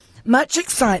much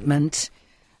excitement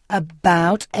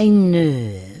about a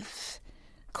nerve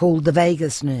called the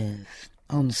vagus nerve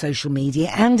on social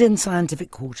media and in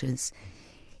scientific quarters.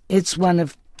 It's one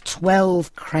of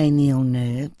 12 cranial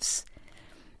nerves,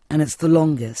 and it's the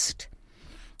longest.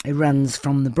 It runs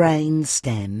from the brain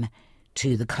stem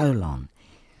to the colon,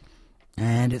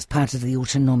 and it's part of the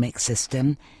autonomic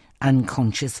system,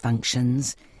 unconscious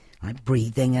functions like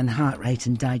breathing and heart rate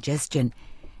and digestion.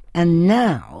 And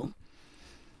now,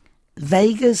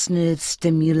 vagus nerve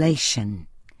stimulation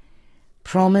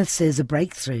promises a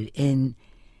breakthrough in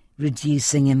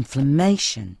reducing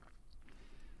inflammation.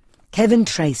 Kevin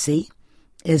Tracey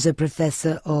is a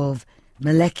professor of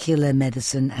molecular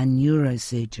medicine and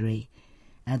neurosurgery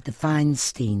at the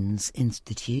Feinstein's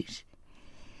Institute,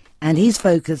 and he's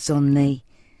focused on the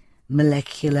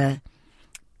molecular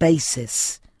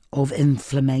basis of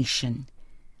inflammation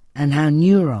and how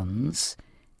neurons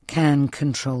can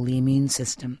control the immune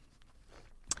system.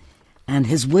 And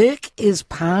his work is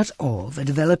part of a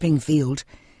developing field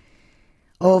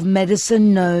of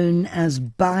medicine known as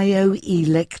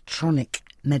bioelectronic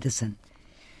medicine,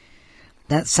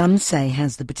 that some say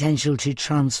has the potential to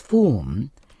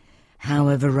transform how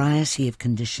a variety of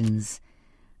conditions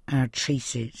are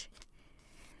treated.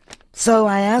 So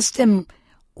I asked him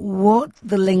what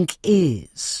the link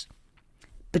is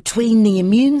between the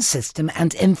immune system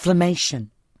and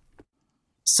inflammation.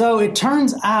 So it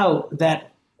turns out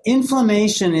that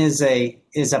inflammation is a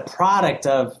product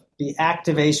of the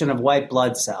activation of white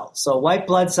blood cells. So white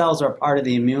blood cells are part of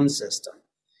the immune system.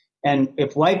 And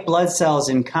if white blood cells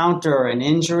encounter an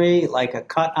injury, like a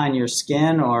cut on your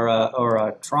skin or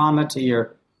a trauma to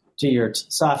your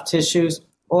soft tissues,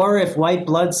 or if white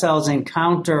blood cells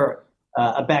encounter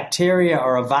a bacteria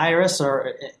or a virus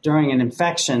or during an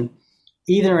infection,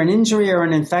 either an injury or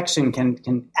an infection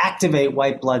can activate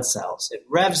white blood cells. It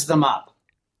revs them up.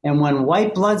 And when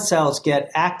white blood cells get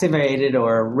activated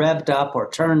or revved up or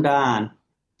turned on,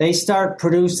 they start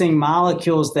producing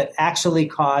molecules that actually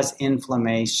cause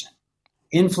inflammation.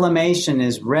 Inflammation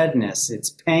is redness, it's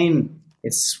pain,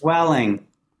 it's swelling,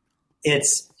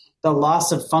 it's the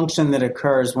loss of function that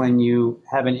occurs when you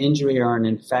have an injury or an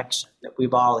infection that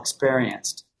we've all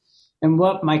experienced. And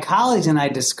what my colleagues and I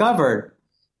discovered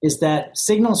is that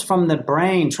signals from the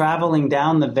brain traveling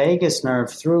down the vagus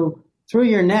nerve through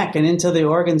your neck and into the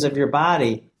organs of your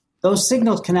body, those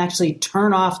signals can actually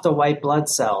turn off the white blood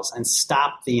cells and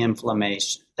stop the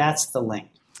inflammation. That's the link.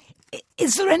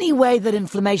 Is there any way that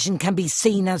inflammation can be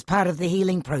seen as part of the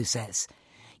healing process?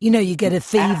 You know, you get a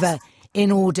fever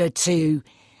in order to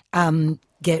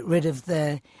get rid of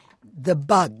the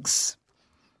bugs.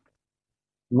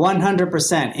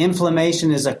 100%.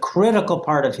 Inflammation is a critical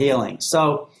part of healing.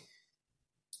 So,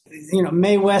 you know,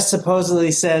 Mae West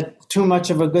supposedly said too much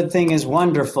of a good thing is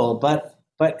wonderful, but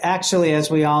actually,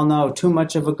 as we all know, too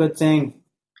much of a good thing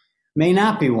may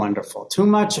not be wonderful. Too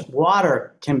much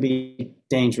water can be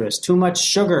dangerous. Too much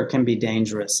sugar can be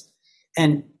dangerous.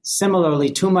 And similarly,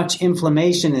 too much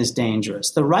inflammation is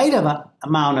dangerous. The right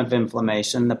amount of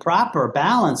inflammation, the proper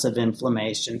balance of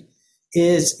inflammation,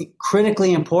 is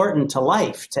critically important to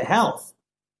life, to health.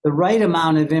 The right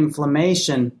amount of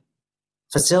inflammation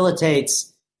facilitates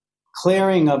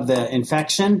clearing of the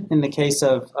infection in the case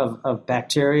of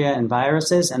bacteria and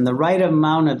viruses, and the right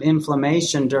amount of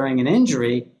inflammation during an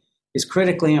injury is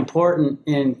critically important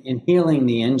in healing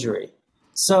the injury.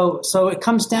 So it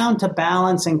comes down to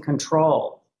balance and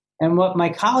control. And what my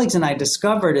colleagues and I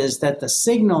discovered is that the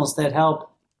signals that help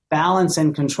balance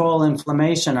and control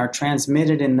inflammation are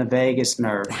transmitted in the vagus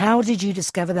nerve. How did you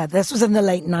discover that? This was in the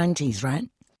late 90s, right?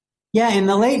 Yeah, in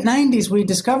the late 90s, we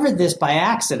discovered this by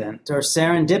accident or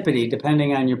serendipity,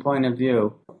 depending on your point of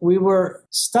view. We were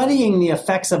studying the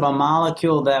effects of a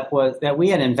molecule that we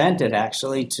had invented,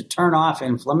 actually, to turn off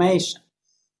inflammation.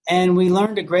 And we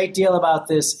learned a great deal about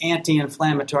this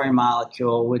anti-inflammatory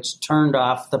molecule, which turned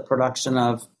off the production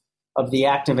of the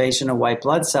activation of white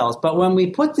blood cells. But when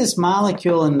we put this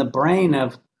molecule in the brain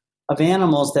of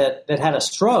animals that had a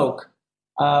stroke,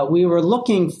 we were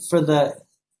looking for the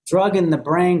drug in the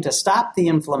brain to stop the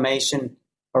inflammation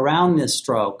around this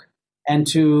stroke and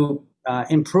to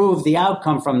improve the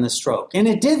outcome from the stroke. And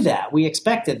it did that. We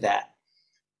expected that.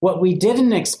 What we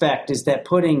didn't expect is that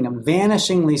putting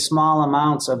vanishingly small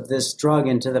amounts of this drug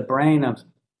into the brain of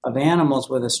animals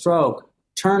with a stroke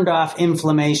turned off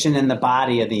inflammation in the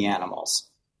body of the animals.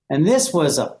 And this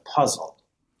was a puzzle.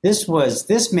 This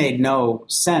made no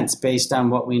sense based on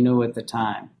what we knew at the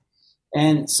time.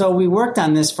 And so we worked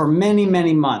on this for many,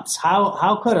 many months.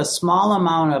 How could a small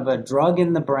amount of a drug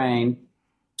in the brain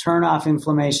turn off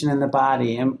inflammation in the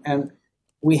body? And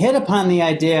we hit upon the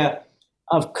idea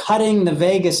of cutting the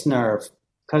vagus nerve,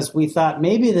 because we thought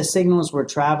maybe the signals were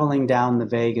traveling down the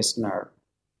vagus nerve.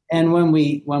 And when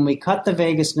we cut the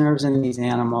vagus nerves in these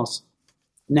animals,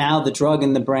 now the drug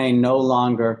in the brain no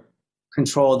longer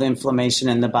controlled inflammation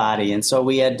in the body. And so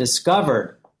we had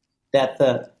discovered that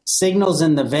the signals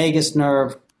in the vagus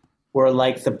nerve were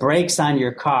like the brakes on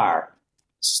your car,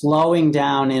 slowing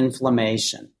down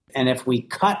inflammation. And if we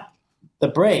cut the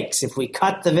brakes, if we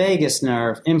cut the vagus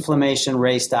nerve, inflammation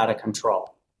raced out of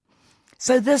control.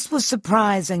 So this was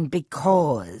surprising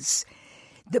because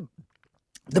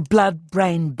the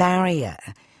blood-brain barrier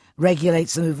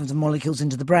regulates the movement of molecules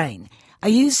into the brain. Are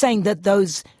you saying that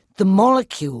the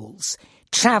molecules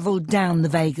traveled down the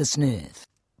vagus nerve?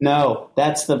 No,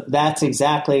 that's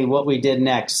exactly what we did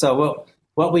next. So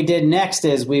what we did next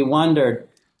is we wondered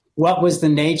what was the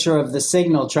nature of the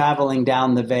signal traveling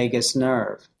down the vagus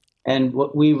nerve. And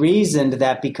we reasoned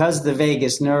that because the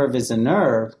vagus nerve is a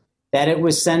nerve, that it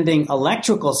was sending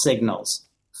electrical signals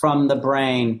from the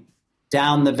brain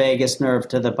down the vagus nerve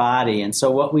to the body. And so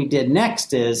what we did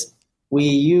next is we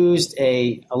used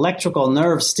a electrical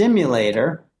nerve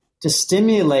stimulator to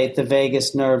stimulate the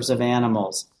vagus nerves of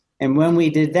animals. And when we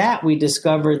did that, we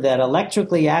discovered that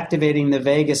electrically activating the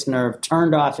vagus nerve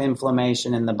turned off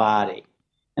inflammation in the body.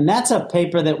 And that's a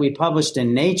paper that we published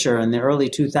in Nature in the early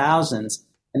 2000s.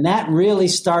 And that really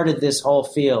started this whole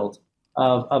field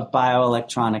of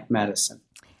bioelectronic medicine.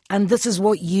 And this is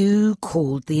what you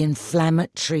called the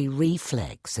inflammatory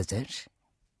reflex, is it?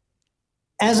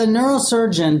 As a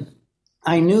neurosurgeon,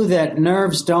 I knew that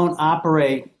nerves don't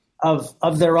operate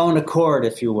of their own accord,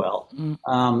 if you will.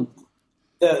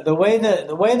 The way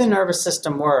the nervous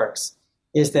system works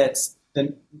is that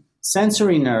the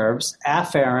sensory nerves,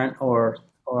 afferent or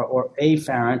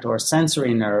afferent or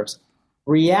sensory nerves,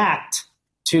 react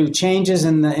to changes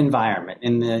in the environment,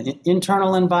 in the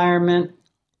internal environment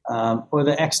or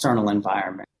the external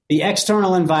environment. The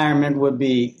external environment would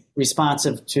be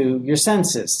responsive to your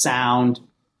senses, sound,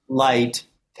 light,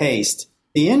 taste.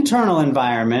 The internal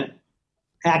environment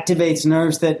activates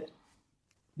nerves that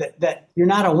you're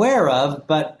not aware of,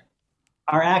 but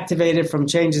are activated from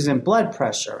changes in blood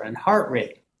pressure and heart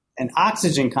rate and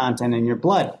oxygen content in your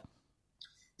blood.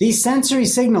 These sensory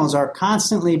signals are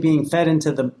constantly being fed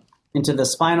into the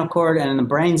spinal cord and in the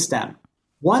brainstem.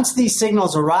 Once these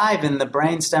signals arrive in the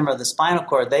brainstem or the spinal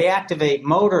cord, they activate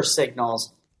motor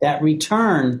signals that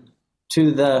return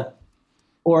to the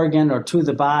organ or to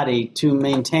the body to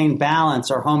maintain balance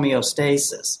or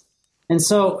homeostasis. And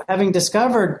so, having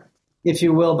discovered, if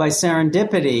you will, by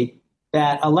serendipity,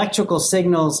 that electrical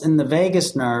signals in the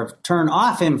vagus nerve turn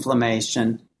off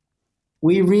inflammation,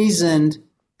 we reasoned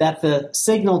that the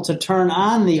signal to turn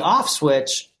on the off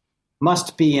switch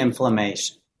must be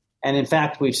inflammation. And in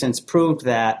fact, we've since proved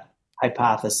that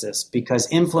hypothesis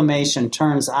because inflammation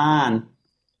turns on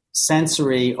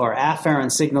sensory or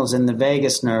afferent signals in the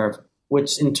vagus nerve,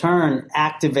 which in turn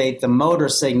activate the motor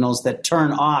signals that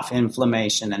turn off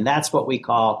inflammation. And that's what we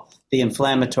call the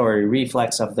inflammatory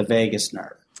reflex of the vagus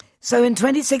nerve. So in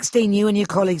 2016, you and your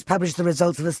colleagues published the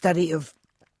results of a study of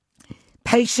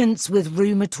patients with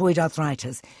rheumatoid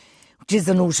arthritis, which is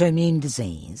an autoimmune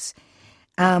disease,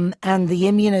 and the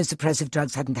immunosuppressive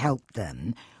drugs hadn't helped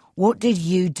them. What did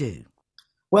you do?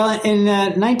 Well, in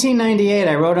 1998,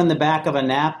 I wrote on the back of a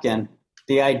napkin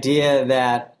the idea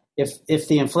that if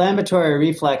the inflammatory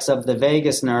reflex of the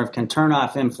vagus nerve can turn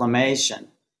off inflammation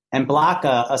and block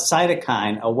a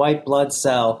cytokine, a white blood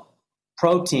cell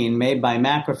protein made by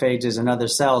macrophages and other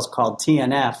cells called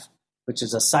TNF, which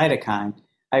is a cytokine,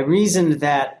 I reasoned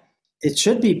that it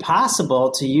should be possible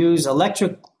to use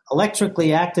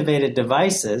electrically activated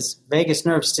devices, vagus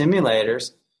nerve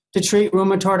stimulators, to treat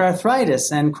rheumatoid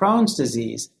arthritis and Crohn's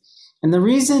disease. And the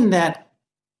reason that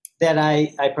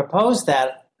I proposed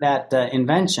that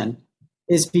invention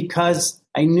is because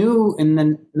I knew in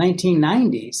the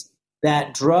 1990s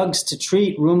that drugs to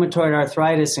treat rheumatoid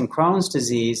arthritis and Crohn's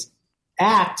disease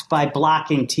act by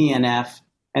blocking TNF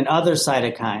and other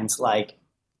cytokines like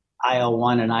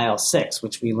IL-1 and IL-6,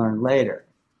 which we learned later.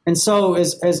 And so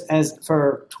as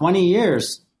for 20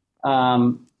 years,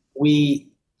 we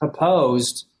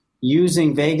proposed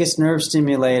using vagus nerve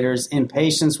stimulators in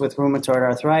patients with rheumatoid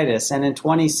arthritis. And in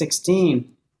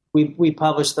 2016, we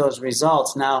published those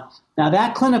results. Now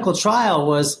that clinical trial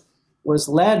was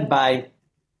led by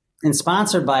and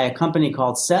sponsored by a company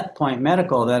called SetPoint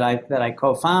Medical that I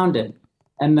co-founded.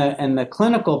 And the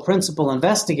clinical principal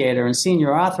investigator and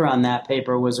senior author on that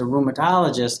paper was a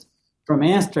rheumatologist from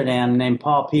Amsterdam named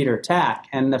Paul Peter Tak.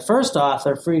 And the first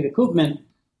author, Frieda Koopman,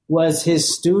 was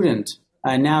his student.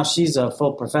 Now she's a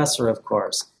full professor, of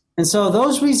course. And so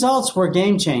those results were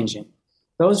game-changing.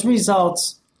 those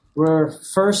results were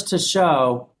first to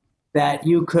show that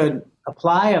you could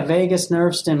apply a vagus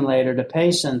nerve stimulator to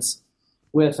patients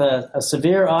with a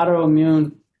severe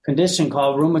autoimmune condition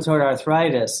called rheumatoid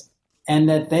arthritis, and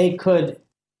that they could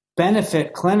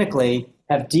benefit clinically,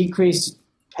 have decreased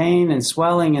pain and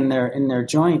swelling in their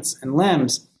joints and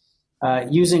limbs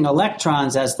using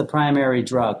electrons as the primary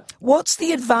drug. What's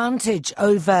the advantage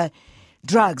over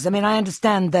drugs? I mean, I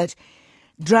understand that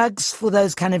drugs for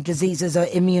those kind of diseases are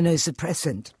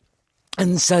immunosuppressant,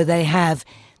 and so they have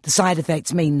the side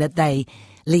effects mean that they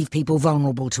leave people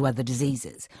vulnerable to other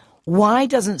diseases. Why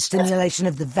doesn't stimulation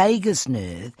of the vagus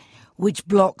nerve, which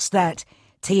blocks that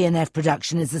TNF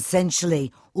production, is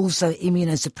essentially also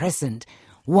immunosuppressant,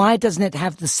 why doesn't it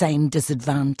have the same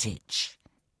disadvantage?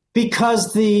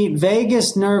 Because the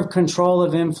vagus nerve control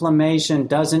of inflammation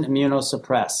doesn't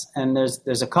immunosuppress. And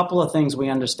there's a couple of things we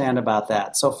understand about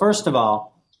that. So first of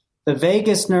all, the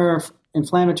vagus nerve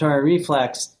inflammatory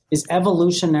reflex is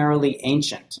evolutionarily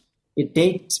ancient. It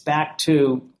dates back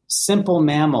to simple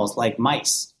mammals like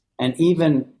mice and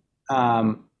even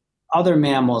other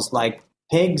mammals like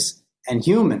pigs and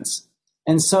humans.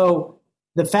 And so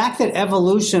the fact that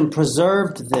evolution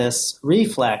preserved this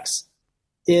reflex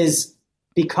is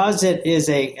because it is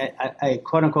a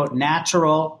quote-unquote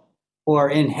natural or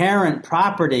inherent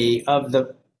property of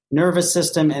the nervous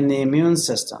system and the immune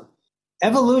system.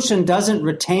 Evolution doesn't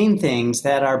retain things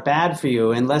that are bad for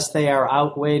you unless they are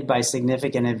outweighed by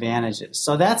significant advantages.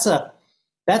 So that's a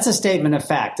statement of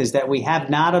fact, is that we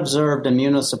have not observed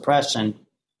immunosuppression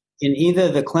in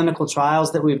either the clinical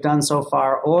trials that we've done so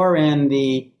far or in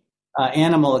the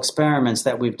animal experiments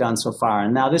that we've done so far.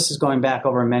 And now this is going back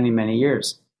over many, many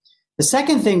years. The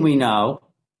second thing we know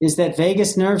is that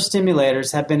vagus nerve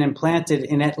stimulators have been implanted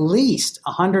in at least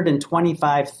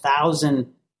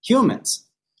 125,000 humans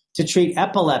to treat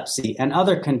epilepsy and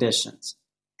other conditions.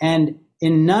 And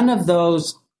in none of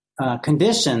those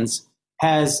conditions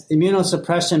has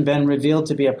immunosuppression been revealed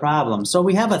to be a problem. So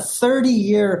we have a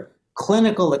 30-year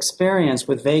clinical experience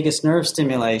with vagus nerve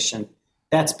stimulation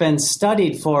that's been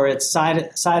studied for its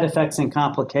side effects and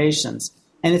complications,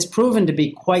 and it's proven to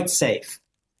be quite safe.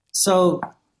 So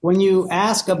when you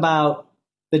ask about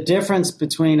the difference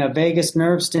between a vagus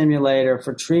nerve stimulator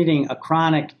for treating a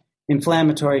chronic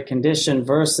inflammatory condition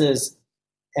versus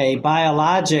a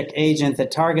biologic agent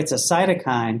that targets a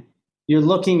cytokine, you're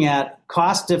looking at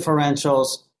cost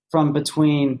differentials from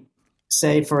between,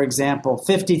 say, for example,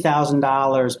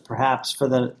 $50,000 perhaps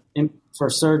for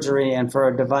surgery and for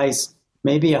a device,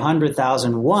 maybe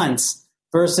 $100,000 once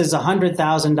versus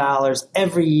 $100,000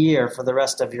 every year for the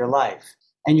rest of your life.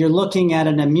 And you're looking at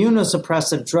an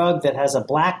immunosuppressive drug that has a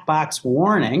black box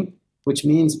warning, which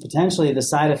means potentially the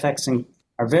side effects are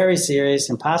very serious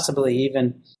and possibly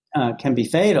even can be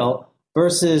fatal,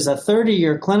 versus a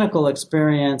 30-year clinical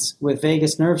experience with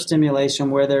vagus nerve stimulation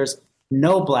where there's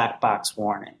no black box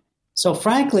warning. So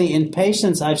frankly, in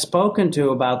patients I've spoken to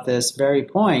about this very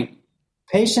point,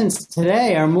 patients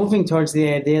today are moving towards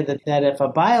the idea that if a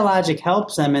biologic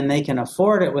helps them and they can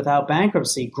afford it without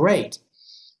bankruptcy, great.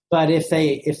 But if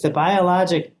the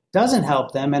biologic doesn't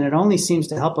help them and it only seems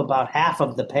to help about half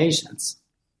of the patients,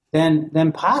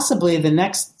 then possibly the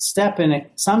next step in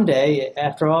it someday,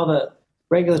 after all the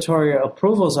regulatory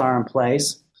approvals are in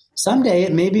place, someday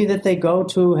it may be that they go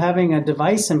to having a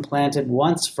device implanted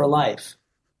once for life.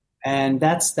 And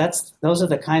those are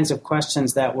the kinds of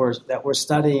questions that we're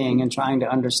studying and trying to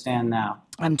understand now.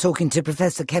 I'm talking to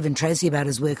Professor Kevin Tracey about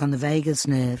his work on the vagus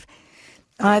nerve.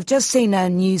 I've just seen a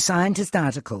New Scientist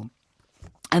article,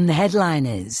 and the headline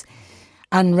is,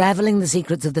 "Unraveling the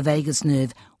Secrets of the Vagus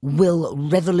Nerve Will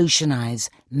Revolutionise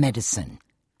Medicine."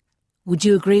 Would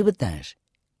you agree with that?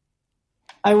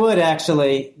 I would,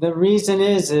 actually. The reason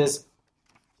is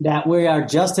that we are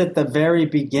just at the very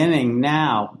beginning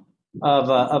now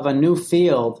of a new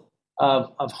field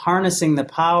of harnessing the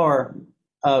power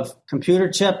of computer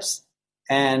chips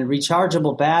and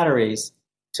rechargeable batteries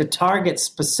to target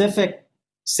specific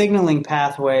signaling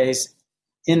pathways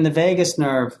in the vagus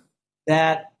nerve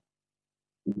that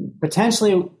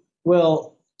potentially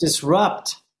will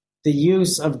disrupt the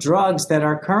use of drugs that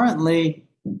are currently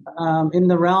in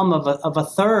the realm of a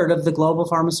third of the global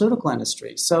pharmaceutical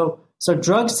industry. So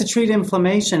drugs to treat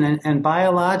inflammation and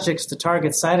biologics to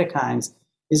target cytokines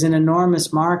is an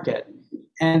enormous market.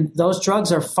 And those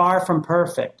drugs are far from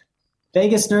perfect.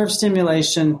 Vagus nerve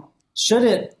stimulation, should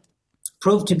it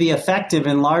prove to be effective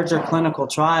in larger clinical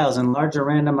trials and larger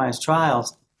randomized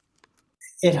trials,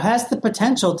 it has the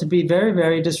potential to be very,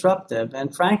 very disruptive.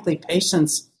 And frankly,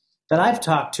 patients that I've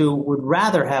talked to would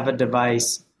rather have a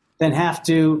device than have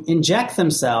to inject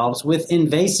themselves with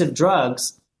invasive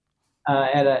drugs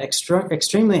at an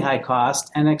extremely high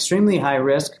cost and extremely high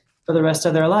risk for the rest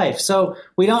of their life. So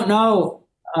we don't know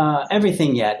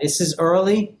everything yet. This is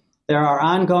early. There are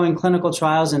ongoing clinical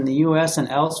trials in the U.S. and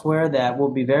elsewhere that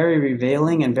will be very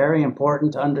revealing and very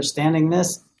important to understanding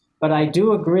this. But I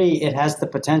do agree it has the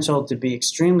potential to be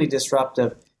extremely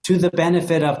disruptive to the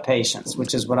benefit of patients,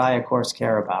 which is what I, of course,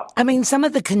 care about. I mean, some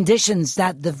of the conditions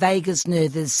that the vagus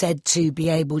nerve is said to be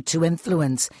able to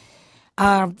influence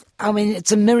are, I mean,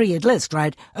 it's a myriad list,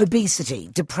 right? Obesity,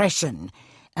 depression,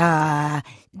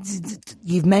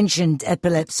 you've mentioned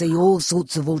epilepsy, all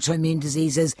sorts of autoimmune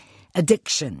diseases,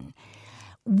 addiction.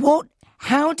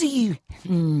 How do you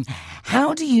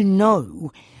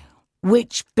know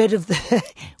which bit of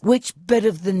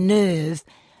the nerve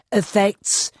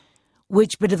affects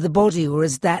which bit of the body, or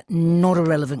is that not a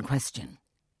relevant question?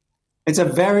 It's a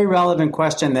very relevant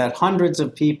question that hundreds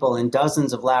of people in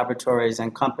dozens of laboratories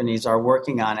and companies are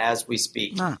working on as we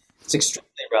speak. It's extremely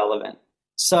relevant.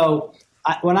 So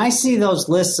when I see those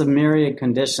lists of myriad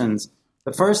conditions,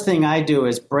 the first thing I do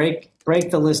is break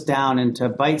the list down into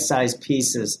bite-sized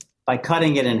pieces by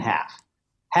cutting it in half.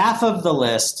 Half of the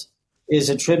list is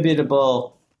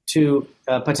attributable to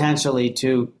potentially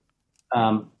to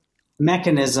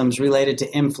mechanisms related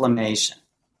to inflammation.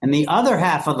 And the other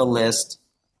half of the list,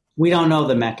 we don't know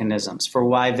the mechanisms for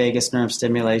why vagus nerve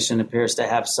stimulation appears to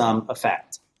have some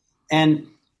effect. And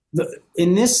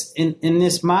in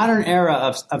this modern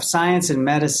era of science and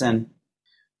medicine,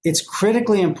 it's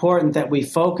critically important that we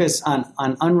focus on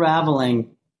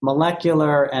unraveling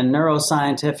molecular and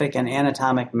neuroscientific and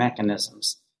anatomic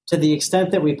mechanisms to the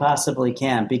extent that we possibly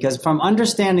can, because from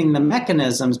understanding the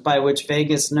mechanisms by which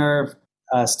vagus nerve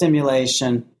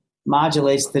stimulation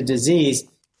modulates the disease,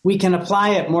 we can apply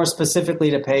it more specifically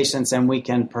to patients, and we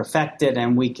can perfect it,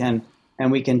 and we can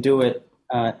do it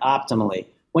optimally.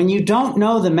 When you don't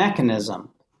know the mechanism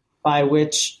by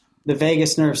which the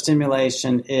vagus nerve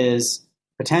stimulation is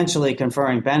potentially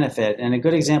conferring benefit, and a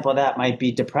good example of that might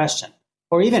be depression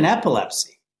or even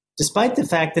epilepsy. Despite the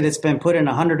fact that it's been put in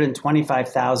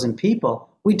 125,000 people,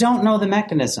 we don't know the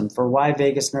mechanism for why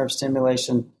vagus nerve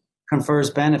stimulation confers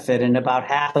benefit in about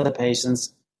half of the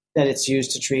patients that it's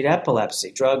used to treat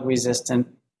epilepsy, drug-resistant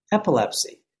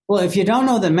epilepsy. Well, if you don't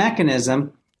know the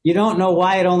mechanism, you don't know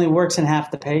why it only works in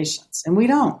half the patients, and we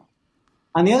don't.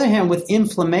 On the other hand, with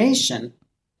inflammation,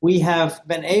 we have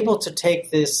been able to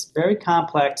take this very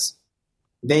complex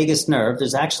vagus nerve.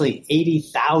 There's actually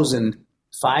 80,000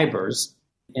 fibers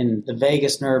in the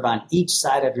vagus nerve on each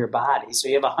side of your body. So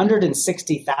you have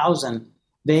 160,000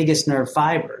 vagus nerve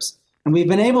fibers. And we've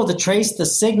been able to trace the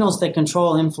signals that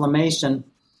control inflammation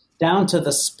down to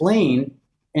the spleen,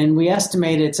 and we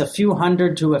estimate it's a few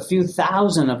hundred to a few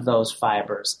thousand of those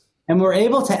fibers. And we're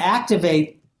able to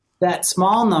activate that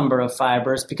small number of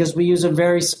fibers because we use a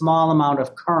very small amount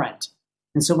of current.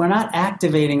 And so we're not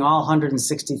activating all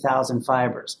 160,000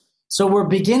 fibers. So we're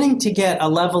beginning to get a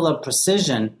level of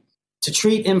precision to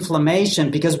treat inflammation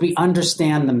because we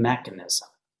understand the mechanism.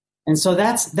 And so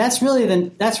that's really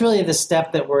the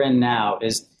step that we're in now,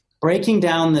 is breaking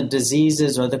down the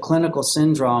diseases or the clinical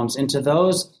syndromes into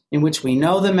those in which we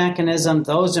know the mechanism,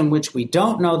 those in which we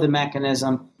don't know the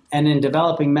mechanism, and in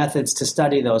developing methods to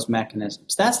study those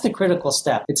mechanisms. That's the critical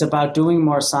step. It's about doing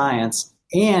more science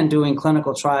and doing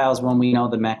clinical trials when we know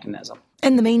the mechanism.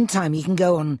 In the meantime, you can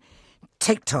go on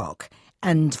TikTok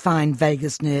and find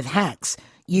vagus nerve hacks.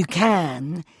 You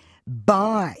can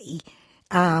buy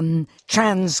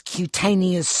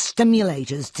transcutaneous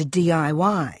stimulators to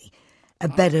DIY a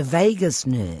better vagus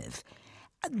nerve.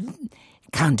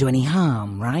 Can't do any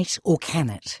harm, right? Or can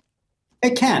it?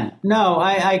 It can. No,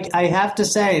 I have to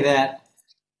say that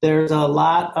there's a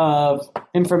lot of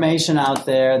information out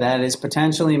there that is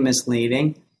potentially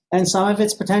misleading, and some of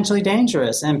it's potentially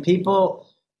dangerous. And people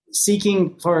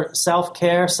seeking for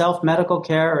self-care, self-medical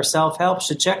care, or self-help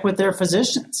should check with their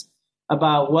physicians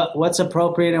about what's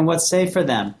appropriate and what's safe for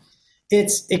them.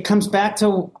 It comes back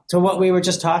to what we were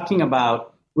just talking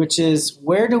about, which is,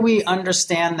 where do we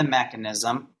understand the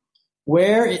mechanism?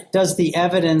 Where does the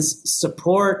evidence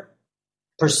support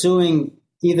pursuing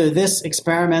either this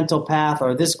experimental path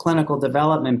or this clinical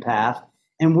development path?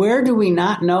 And where do we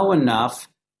not know enough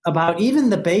about even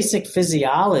the basic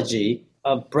physiology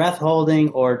of breath holding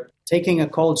or taking a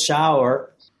cold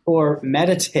shower or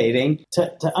meditating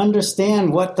to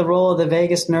understand what the role of the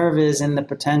vagus nerve is in the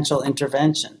potential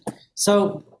intervention?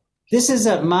 So this is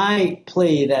my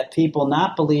plea that people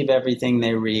not believe everything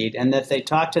they read, and that they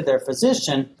talk to their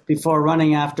physician before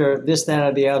running after this, that,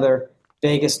 or the other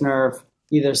vagus nerve,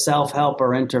 either self-help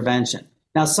or intervention.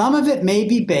 Now, some of it may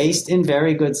be based in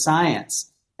very good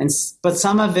science, but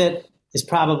some of it is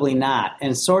probably not.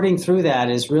 And sorting through that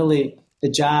is really the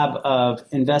job of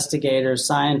investigators,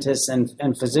 scientists,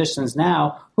 and physicians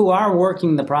now who are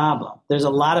working the problem. There's a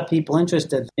lot of people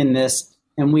interested in this,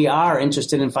 and we are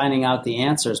interested in finding out the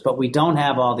answers, but we don't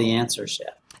have all the answers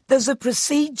yet. There's a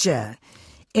procedure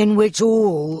in which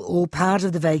all or part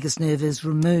of the vagus nerve is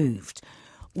removed.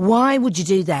 Why would you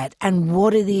do that, and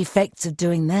what are the effects of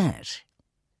doing that?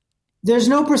 There's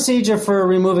no procedure for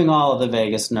removing all of the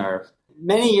vagus nerve.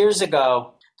 Many years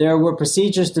ago, there were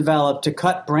procedures developed to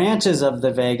cut branches of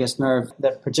the vagus nerve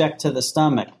that project to the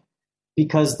stomach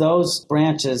because those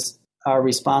branches are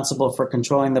responsible for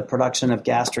controlling the production of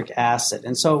gastric acid.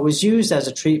 And so it was used as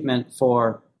a treatment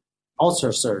for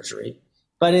ulcer surgery.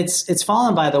 But it's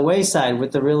fallen by the wayside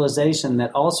with the realization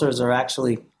that ulcers are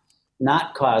actually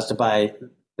not caused by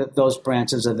those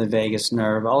branches of the vagus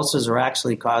nerve. Ulcers are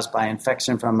actually caused by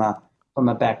infection from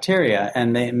a bacteria,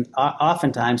 and they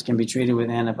oftentimes can be treated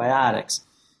with antibiotics.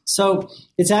 So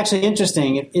it's actually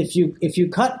interesting. If you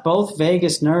cut both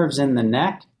vagus nerves in the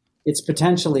neck, it's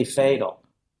potentially fatal.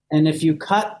 And if you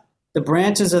cut the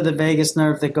branches of the vagus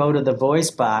nerve that go to the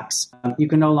voice box, you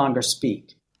can no longer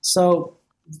speak. So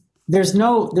there's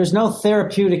no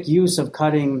therapeutic use of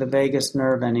cutting the vagus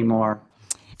nerve anymore.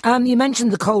 You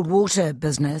mentioned the cold water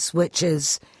business, which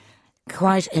is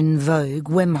quite in vogue.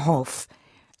 Wim Hof,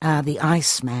 the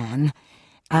Iceman,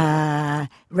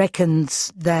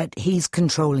 reckons that he's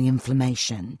controlling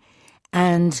inflammation.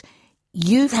 And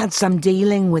you've had some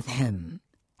dealing with him,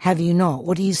 have you not?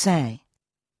 What do you say?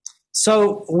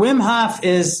 So Wim Hof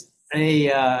is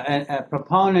a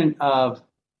proponent of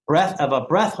a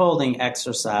breath holding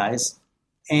exercise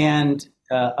and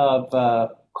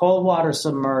of cold water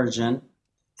submersion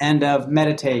and of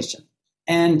meditation.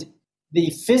 And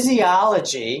the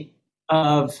physiology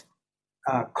of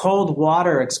cold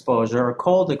water exposure or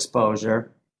cold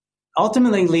exposure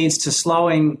ultimately leads to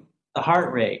slowing the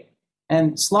heart rate.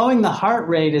 And slowing the heart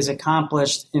rate is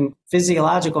accomplished in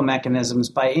physiological mechanisms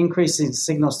by increasing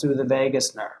signals through the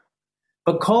vagus nerve.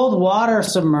 But cold water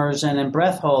submersion and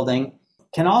breath holding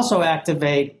can also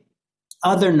activate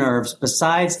other nerves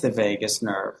besides the vagus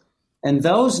nerve. And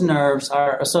those nerves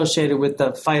are associated with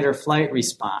the fight or flight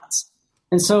response.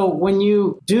 And so when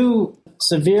you do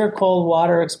severe cold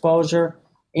water exposure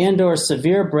and or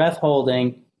severe breath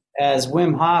holding, as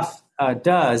Wim Hof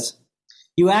does,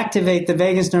 you activate the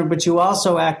vagus nerve, but you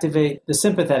also activate the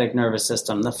sympathetic nervous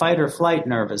system, the fight or flight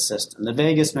nervous system. The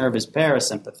vagus nerve is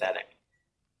parasympathetic.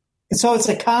 And so it's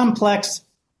a complex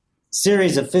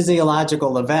series of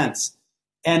physiological events,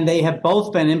 and they have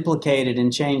both been implicated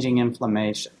in changing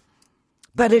inflammation.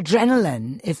 But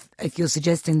adrenaline, if you're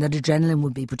suggesting that adrenaline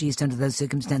would be produced under those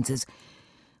circumstances,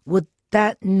 would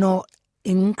that not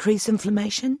increase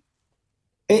inflammation?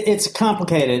 It's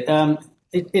complicated.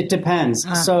 It depends.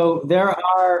 So there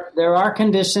are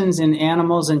conditions in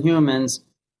animals and humans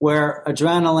where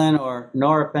adrenaline or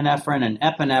norepinephrine and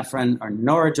epinephrine or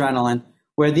noradrenaline,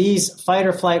 where these fight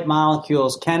or flight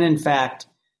molecules can in fact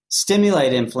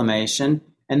stimulate inflammation.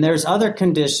 And there's other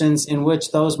conditions in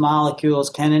which those molecules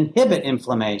can inhibit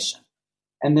inflammation.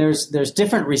 And there's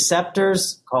different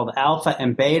receptors called alpha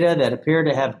and beta that appear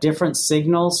to have different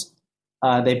signals.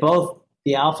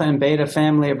 The alpha and beta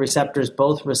family of receptors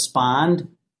both respond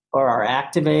or are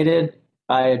activated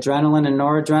by adrenaline and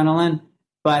noradrenaline,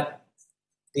 but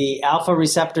the alpha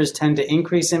receptors tend to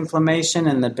increase inflammation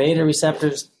and the beta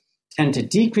receptors tend to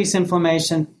decrease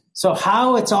inflammation. So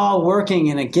how it's all working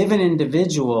in a given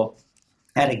individual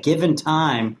at a given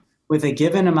time with a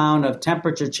given amount of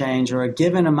temperature change or a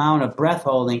given amount of breath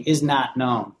holding is not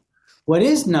known. What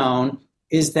is known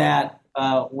is that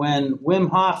when Wim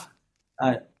Hof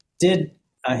did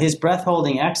his breath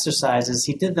holding exercises,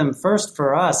 he did them first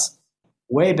for us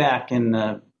way back in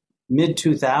the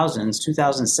mid-2000s,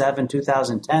 2007,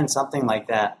 2010, something like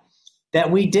that,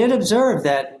 that we did observe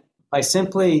that by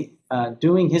simply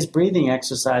doing his breathing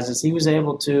exercises, he was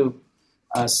able to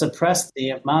suppress the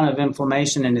amount of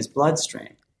inflammation in his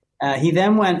bloodstream. He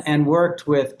then went and worked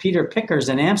with Peter Pickers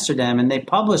in Amsterdam, and they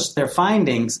published their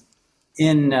findings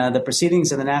in the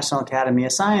Proceedings of the National Academy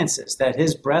of Sciences, that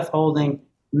his breath-holding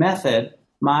method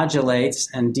modulates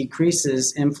and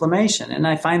decreases inflammation. And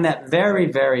I find that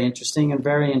very, very interesting and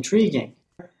very intriguing.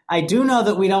 I do know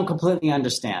that we don't completely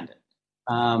understand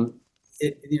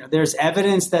it. There's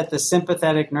evidence that the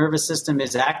sympathetic nervous system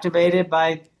is activated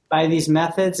by these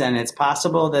methods, and it's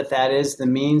possible that is the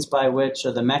means by which,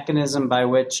 or the mechanism by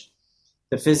which,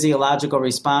 the physiological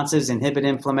responses inhibit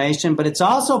inflammation. But it's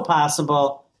also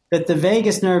possible that the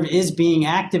vagus nerve is being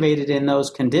activated in those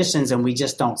conditions and we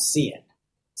just don't see it.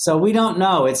 So we don't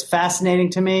know. It's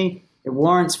fascinating to me. It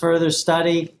warrants further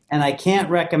study, And I can't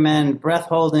recommend breath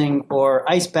holding or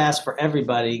ice baths for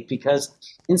everybody because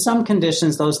in some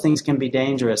conditions, those things can be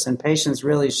dangerous and patients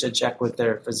really should check with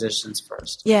their physicians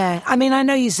first. Yeah. I mean, I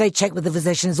know you say check with the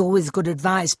physician is always good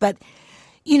advice, but,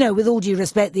 you know, with all due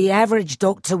respect, the average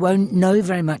doctor won't know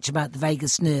very much about the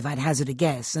vagus nerve, I'd hazard a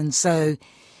guess. And so,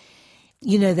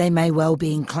 you know, they may well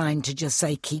be inclined to just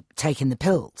say, keep taking the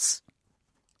pills.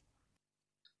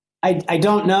 I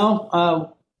don't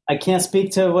know. I can't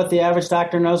speak to what the average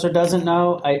doctor knows or doesn't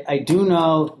know. I do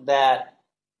know that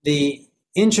the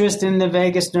interest in the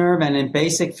vagus nerve and in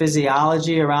basic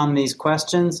physiology around these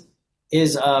questions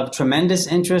is of tremendous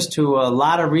interest to a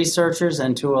lot of researchers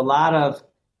and to a lot of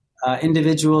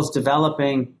individuals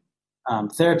developing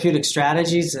therapeutic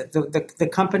strategies. The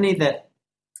company that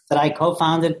I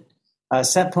co-founded,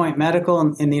 SetPoint Medical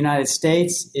in the United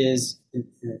States, is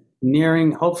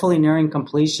hopefully nearing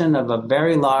completion of a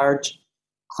very large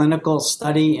clinical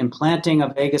study implanting a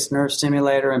vagus nerve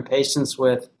stimulator in patients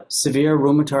with severe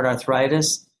rheumatoid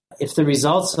arthritis. If the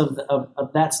results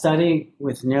of that study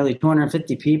with nearly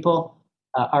 250 people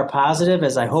are positive,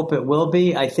 as I hope it will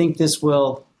be, I think this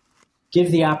will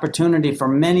give the opportunity for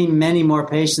many, many more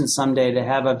patients someday to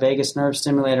have a vagus nerve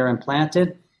stimulator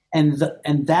implanted. And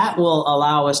that will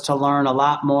allow us to learn a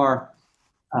lot more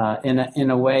in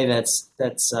a way that's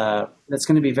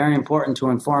going to be very important to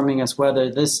informing us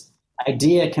whether this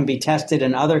idea can be tested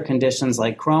in other conditions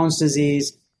like Crohn's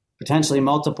disease, potentially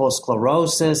multiple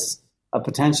sclerosis,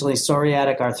 potentially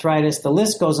psoriatic arthritis. The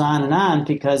list goes on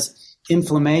because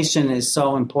inflammation is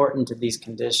so important to these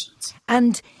conditions.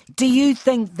 And do you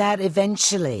think that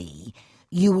eventually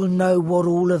you will know what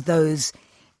all of those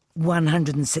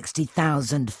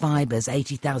 160,000 fibers,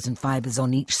 80,000 fibers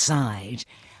on each side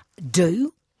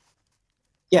do?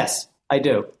 Yes, I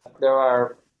do. There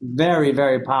are very,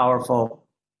 very powerful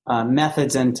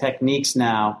methods and techniques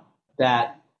now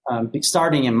that,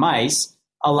 starting in mice,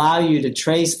 allow you to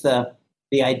trace the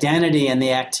identity and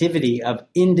the activity of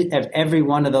every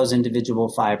one of those individual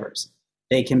fibers.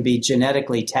 They can be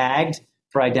genetically tagged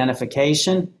for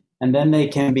identification, and then they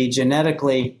can be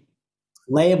genetically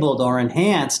labeled or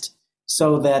enhanced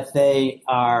so that they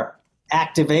are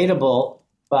activatable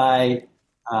by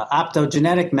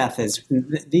optogenetic methods.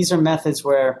 These are methods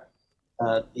where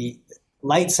the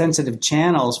light-sensitive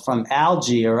channels from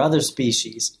algae or other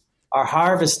species are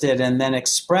harvested and then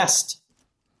expressed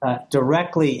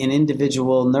directly in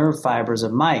individual nerve fibers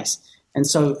of mice. And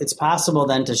so it's possible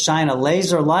then to shine a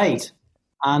laser light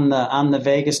on the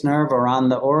vagus nerve or on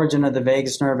the origin of the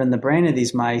vagus nerve in the brain of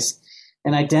these mice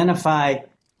and identify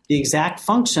the exact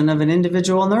function of an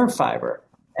individual nerve fiber.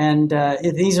 And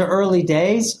these are early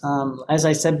days. As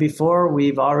I said before,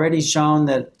 we've already shown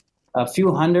that a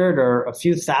few hundred or a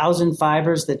few thousand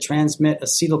fibers that transmit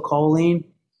acetylcholine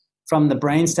from the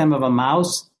brainstem of a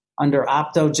mouse under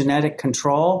optogenetic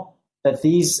control, that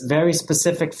these very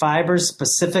specific fibers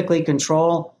specifically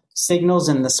control signals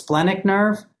in the splenic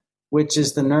nerve, which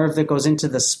is the nerve that goes into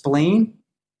the spleen,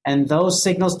 and those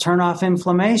signals turn off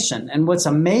inflammation. And what's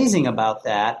amazing about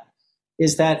that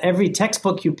is that every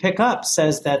textbook you pick up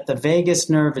says that the vagus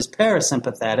nerve is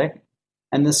parasympathetic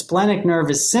and the splenic nerve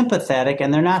is sympathetic,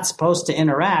 and they're not supposed to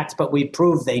interact, but we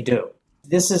prove they do.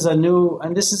 This is a new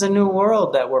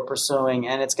world that we're pursuing,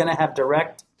 and it's going to have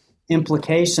direct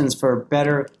implications for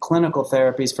better clinical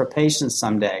therapies for patients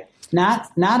someday.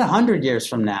 Not 100 years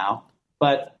from now,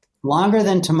 but longer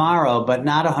than tomorrow, but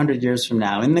not 100 years from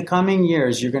now. In the coming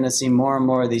years, you're going to see more and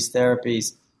more of these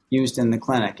therapies used in the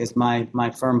clinic, is my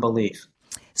firm belief.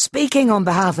 Speaking on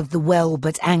behalf of the well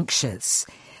but anxious,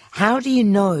 how do you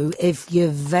know if your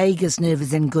vagus nerve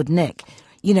is in good nick?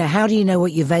 You know, how do you know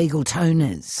what your vagal tone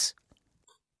is?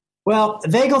 Well,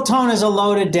 vagal tone is a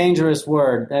loaded, dangerous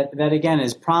word that again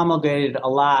is promulgated a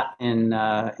lot in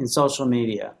social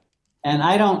media, and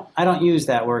I don't use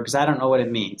that word because I don't know what it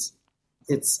means.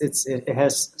 It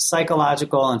has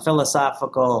psychological and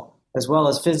philosophical as well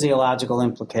as physiological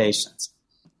implications.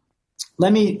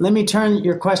 Let me turn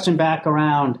your question back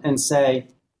around and say,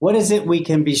 what is it we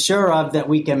can be sure of that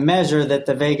we can measure that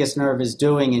the vagus nerve is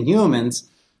doing in humans?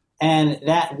 And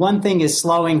that one thing is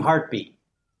slowing heartbeat.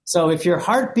 So if your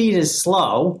heartbeat is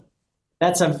slow,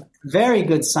 that's a very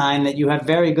good sign that you have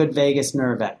very good vagus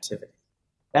nerve activity.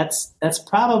 That's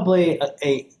probably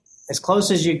as close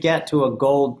as you get to a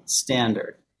gold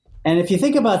standard. And if you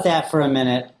think about that for a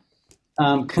minute,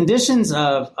 conditions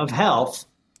of health,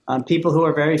 people who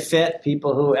are very fit,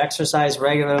 people who exercise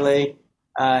regularly,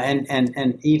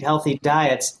 and eat healthy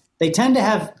diets, they tend to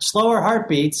have slower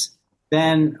heartbeats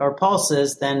or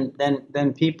pulses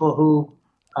than people who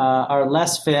are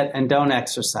less fit and don't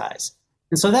exercise.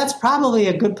 And so that's probably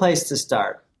a good place to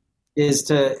start. is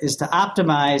to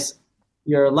optimize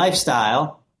your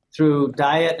lifestyle through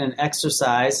diet and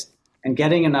exercise and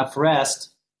getting enough rest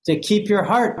to keep your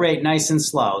heart rate nice and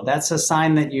slow. That's a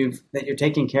sign that you're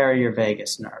taking care of your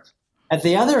vagus nerve. At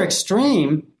the other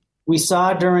extreme, we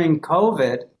saw during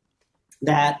COVID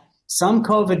that some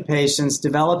COVID patients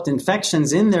developed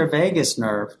infections in their vagus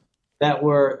nerve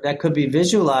that could be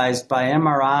visualized by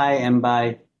MRI and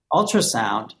by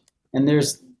ultrasound. And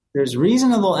there's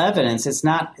reasonable evidence. It's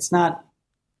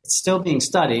still being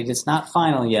studied. It's not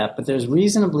final yet, but there's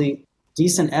reasonably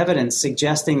decent evidence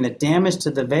suggesting that damage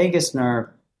to the vagus nerve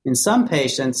in some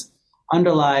patients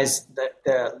underlies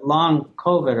the long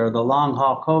COVID or the long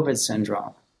haul COVID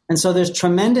syndrome. And so there's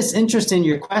tremendous interest in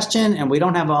your question, and we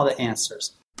don't have all the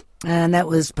answers. And that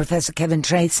was Professor Kevin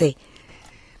Tracey,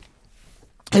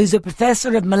 who's a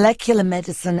professor of molecular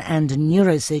medicine and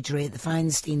neurosurgery at the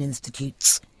Feinstein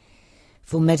Institutes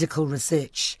for Medical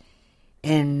Research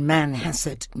in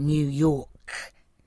Manhasset, New York.